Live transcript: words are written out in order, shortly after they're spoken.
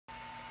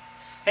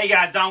Hey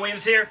guys, Don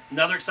Williams here.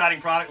 Another exciting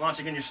product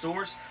launching in your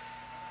stores.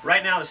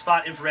 Right now, the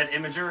Spot Infrared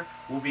Imager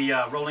will be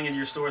rolling into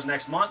your stores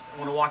next month. I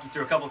want to walk you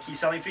through a couple of key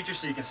selling features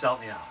so you can sell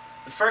it now.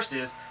 The first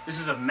is, this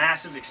is a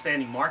massive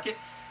expanding market,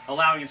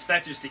 allowing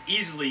inspectors to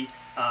easily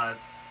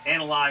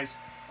analyze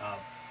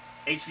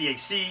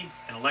HVAC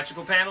and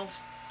electrical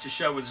panels to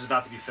show where there's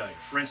about to be failure.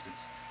 For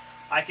instance,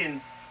 I can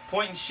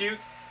point and shoot,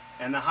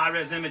 and the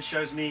high-res image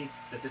shows me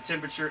that the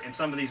temperature in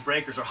some of these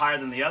breakers are higher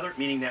than the other,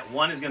 meaning that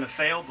one is going to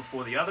fail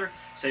before the other,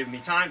 saving me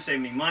time,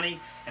 saving me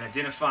money, and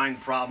identifying the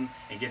problem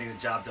and getting the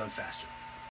job done faster.